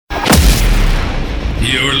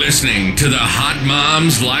You're listening to the Hot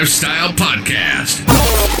Moms Lifestyle Podcast.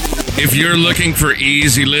 If you're looking for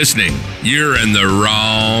easy listening, you're in the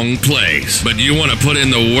wrong place. But you want to put in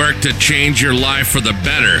the work to change your life for the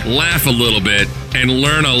better, laugh a little bit, and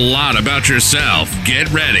learn a lot about yourself. Get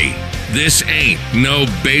ready. This ain't no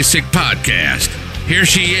basic podcast. Here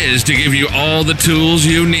she is to give you all the tools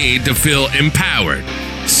you need to feel empowered,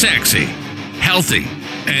 sexy, healthy,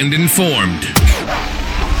 and informed.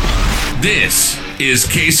 This is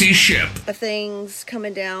Casey Ship. Things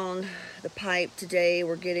coming down the pipe today.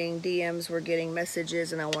 We're getting DMs, we're getting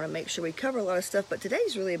messages, and I want to make sure we cover a lot of stuff. But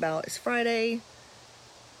today's really about, it's Friday,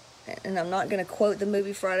 and I'm not going to quote the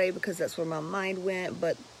movie Friday because that's where my mind went,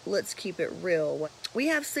 but let's keep it real. We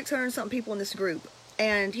have 600 something people in this group,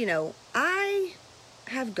 and you know, I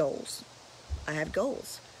have goals. I have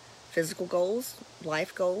goals. Physical goals,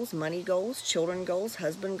 life goals, money goals, children goals,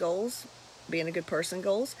 husband goals, being a good person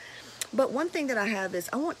goals. But one thing that I have is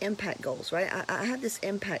I want impact goals, right? I have this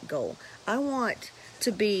impact goal. I want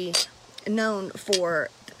to be known for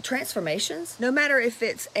transformations, no matter if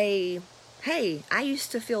it's a, hey, I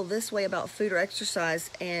used to feel this way about food or exercise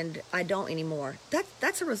and I don't anymore.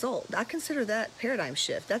 That's a result. I consider that paradigm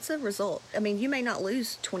shift. That's a result. I mean, you may not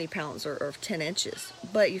lose 20 pounds or 10 inches,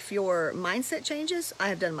 but if your mindset changes, I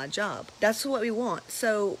have done my job. That's what we want.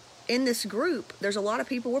 So in this group, there's a lot of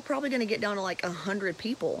people. We're probably going to get down to like 100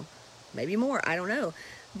 people. Maybe more, I don't know.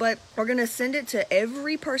 But we're going to send it to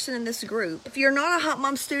every person in this group. If you're not a Hot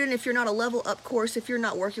Mom student, if you're not a level up course, if you're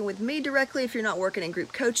not working with me directly, if you're not working in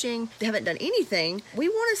group coaching, if you haven't done anything, we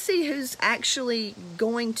want to see who's actually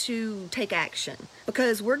going to take action.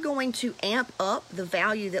 Because we're going to amp up the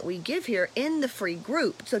value that we give here in the free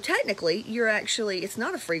group. So technically, it's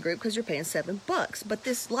not a free group because you're paying $7. But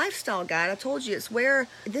this lifestyle guide, I told you,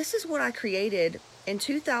 this is what I created. In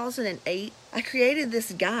 2008, I created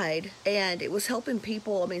this guide, and it was helping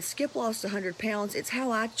people. I mean, Skip lost 100 pounds. It's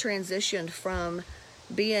how I transitioned from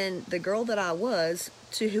being the girl that I was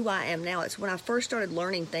to who I am now. It's when I first started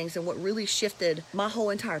learning things, and what really shifted my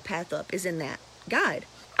whole entire path up is in that guide.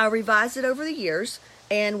 I revised it over the years,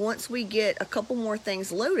 and once we get a couple more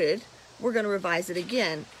things loaded, we're going to revise it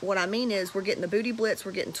again. What I mean is we're getting the Booty Blitz,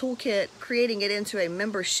 we're getting Toolkit, creating it into a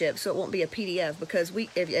membership so it won't be a PDF because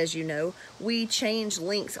as you know, we change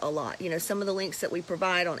links a lot. You know, some of the links that we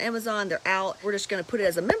provide on Amazon, they're out. We're just going to put it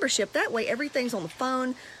as a membership. That way everything's on the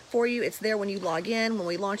phone for you. It's there when you log in. When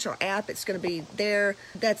we launch our app, it's going to be there.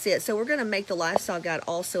 That's it. So we're going to make the lifestyle guide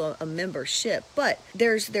also a membership. But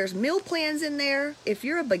there's meal plans in there. If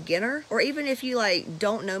you're a beginner, or even if you like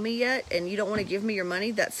don't know me yet and you don't want to give me your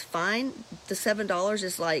money, that's fine. The $7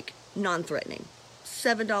 is like non-threatening.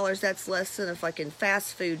 $7, that's less than a fucking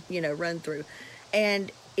fast food, run through.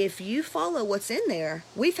 And if you follow what's in there,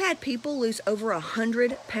 we've had people lose over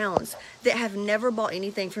 100 pounds that have never bought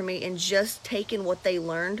anything from me and just taken what they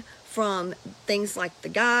learned from things like the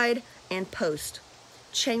guide and post.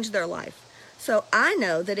 Change their life. So I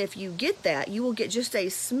know that if you get that, you will get just a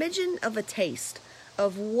smidgen of a taste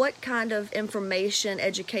of what kind of information,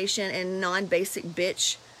 education, and non-basic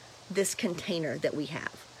bitch this container that we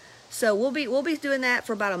have. So we'll be doing that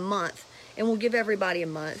for about a month. And we'll give everybody a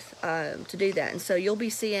month to do that. And so you'll be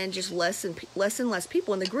seeing just less and less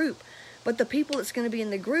people in the group. But the people that's going to be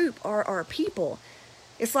in the group are our people.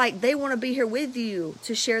 It's like they want to be here with you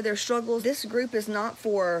to share their struggles. This group is not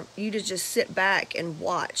for you to just sit back and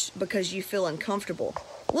watch because you feel uncomfortable.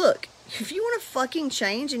 Look, if you want to fucking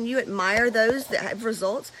change and you admire those that have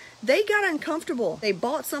results, they got uncomfortable. They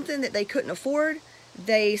bought something that they couldn't afford.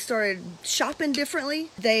 They started shopping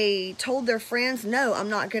differently. They told their friends, no, I'm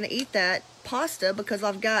not going to eat that pasta because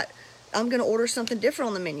I'm going to order something different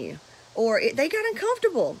on the menu. They got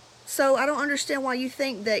uncomfortable. So I don't understand why you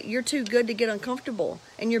think that you're too good to get uncomfortable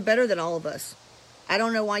and you're better than all of us. I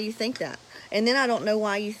don't know why you think that. And then I don't know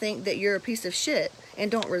why you think that you're a piece of shit and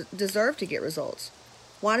don't deserve to get results.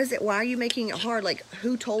 Why are you making it hard? Like,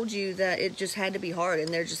 who told you that it just had to be hard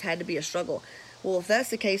and there just had to be a struggle? Well, if that's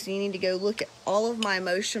the case, then you need to go look at all of my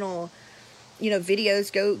emotional,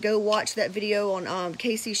 videos. Go watch that video on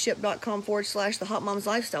CaseyShip.com/The Hot Mom's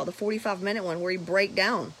Lifestyle, the 45-minute one where you break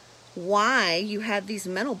down why you have these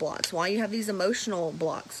mental blocks, why you have these emotional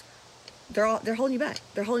blocks. They're holding you back.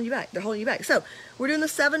 They're holding you back. So we're doing the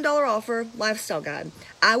 $7 offer lifestyle guide.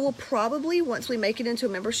 I will probably, once we make it into a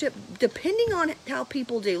membership, depending on how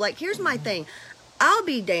people do. Like, here's my thing. I'll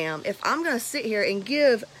be damned if I'm going to sit here and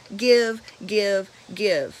give.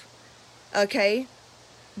 Okay?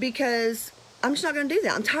 Because I'm just not going to do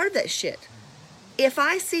that. I'm tired of that shit. If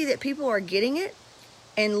I see that people are getting it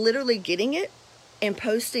and literally getting it, and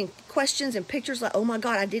posting questions and pictures like, oh my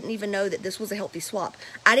God, I didn't even know that this was a healthy swap.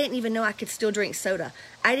 I didn't even know I could still drink soda.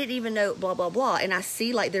 I didn't even know blah, blah, blah. And I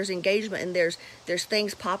see like there's engagement and there's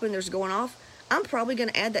things popping, there's going off. I'm probably going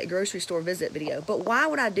to add that grocery store visit video. But why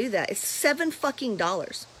would I do that? It's $7 fucking.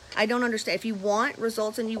 I don't understand. If you want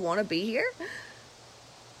results and you want to be here,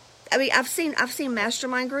 I mean, I've seen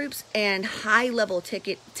mastermind groups and high level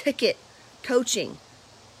ticket coaching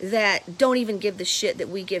that don't even give the shit that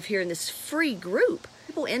we give here in this free group.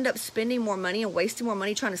 People end up spending more money and wasting more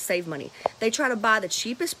money trying to save money. They try to buy the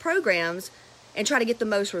cheapest programs and try to get the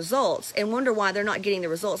most results and wonder why they're not getting the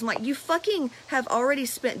results. I'm like, you fucking have already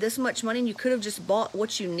spent this much money and you could have just bought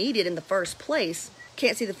what you needed in the first place.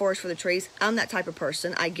 Can't see the forest for the trees. I'm that type of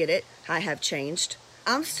person. I get it. I have changed.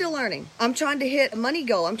 I'm still learning. I'm trying to hit a money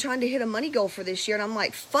goal. I'm trying to hit a money goal for this year. And I'm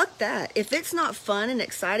like, fuck that. If it's not fun and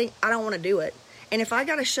exciting, I don't want to do it. And if I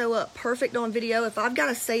got to show up perfect on video, if I've got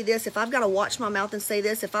to say this, if I've got to watch my mouth and say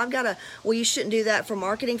this, if I've got to, well, you shouldn't do that for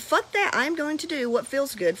marketing, fuck that. I'm going to do what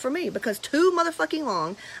feels good for me, because too motherfucking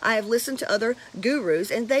long I have listened to other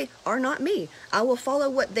gurus and they are not me. I will follow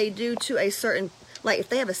what they do to a certain, like if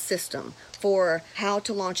they have a system for how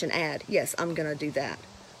to launch an ad, yes, I'm going to do that.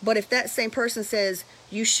 But if that same person says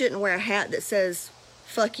you shouldn't wear a hat that says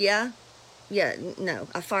fuck yeah, no,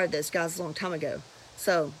 I fired those guys a long time ago.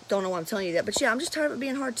 So, don't know why I'm telling you that. But yeah, I'm just tired of it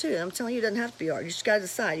being hard too. I'm telling you, it doesn't have to be hard. You just got to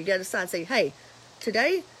decide. You got to decide and say, hey,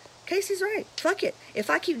 today, Casey's right. Fuck it. If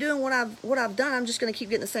I keep doing what I've done, I'm just going to keep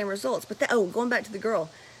getting the same results. But going back to the girl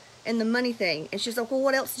and the money thing. And she's like, well,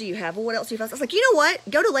 what else do you have? Well, what else do you have? I was like, you know what?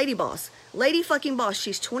 Go to Lady Boss. Lady fucking Boss.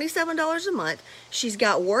 She's $27 a month. She's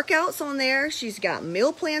got workouts on there. She's got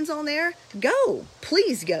meal plans on there. Go.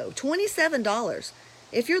 Please go. $27.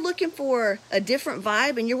 If you're looking for a different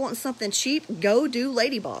vibe and you're wanting something cheap, go do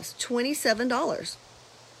Lady Boss. $27.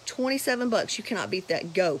 $27. You cannot beat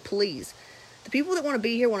that. Go, please. The people that want to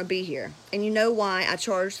be here. And you know why I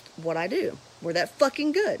charge what I do. We're that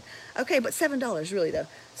fucking good. Okay, but $7 really though.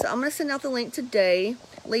 So I'm going to send out the link today.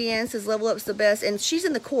 Leanne says Level Up's the best. And she's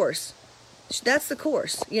in the course. That's the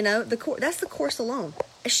course, you know. That's the course alone.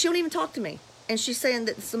 She don't even talk to me. And she's saying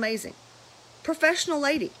that it's amazing. Professional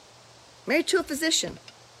lady. Married to a physician.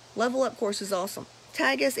 Level Up course is awesome.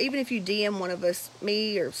 Tag us, even if you DM one of us,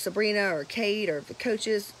 me or Sabrina or Kate or the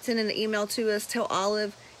coaches, send an email to us, tell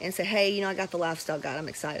Olive, and say, hey, you know, I got the lifestyle guide. I'm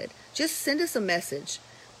excited. Just send us a message.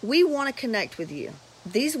 We want to connect with you.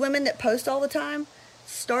 These women that post all the time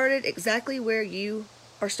started exactly where you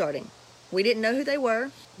are starting. We didn't know who they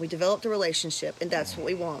were. We developed a relationship, and that's what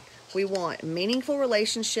we want. We want meaningful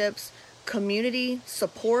relationships, community,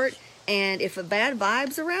 support. And if a bad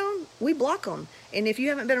vibe's around, we block them. And if you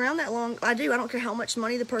haven't been around that long, I do. I don't care how much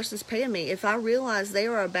money the person's paying me. If I realize they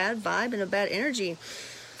are a bad vibe and a bad energy,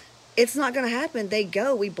 it's not going to happen. They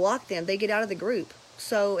go. We block them. They get out of the group.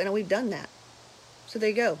 So, and we've done that. So there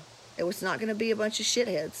you go. It was not going to be a bunch of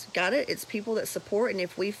shitheads. Got it? It's people that support. And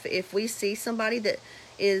if we see somebody that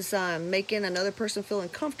is making another person feel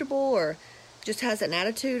uncomfortable or just has an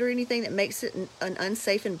attitude or anything that makes it an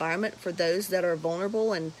unsafe environment for those that are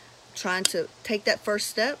vulnerable and trying to take that first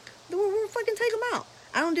step, then we'll fucking take them out.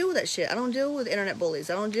 I don't deal with that shit. I don't deal with internet bullies.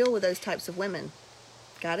 I don't deal with those types of women.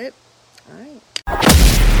 Got it? All right.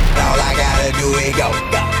 All I gotta do is go,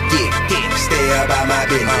 get, stay about my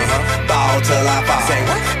business. Ball till I fall,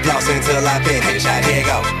 floss until I finish. Here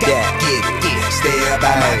go, get, stay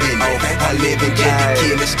about my business. I live in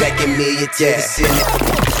Kentucky, stacking millions to the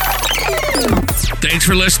ceiling. Thanks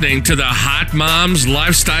for listening to the Hot Moms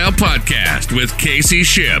Lifestyle Podcast with Casey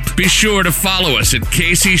Shipp. Be sure to follow us at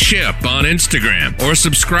Casey Shipp on Instagram or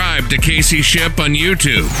subscribe to Casey Shipp on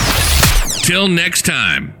YouTube. Till next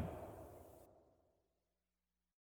time.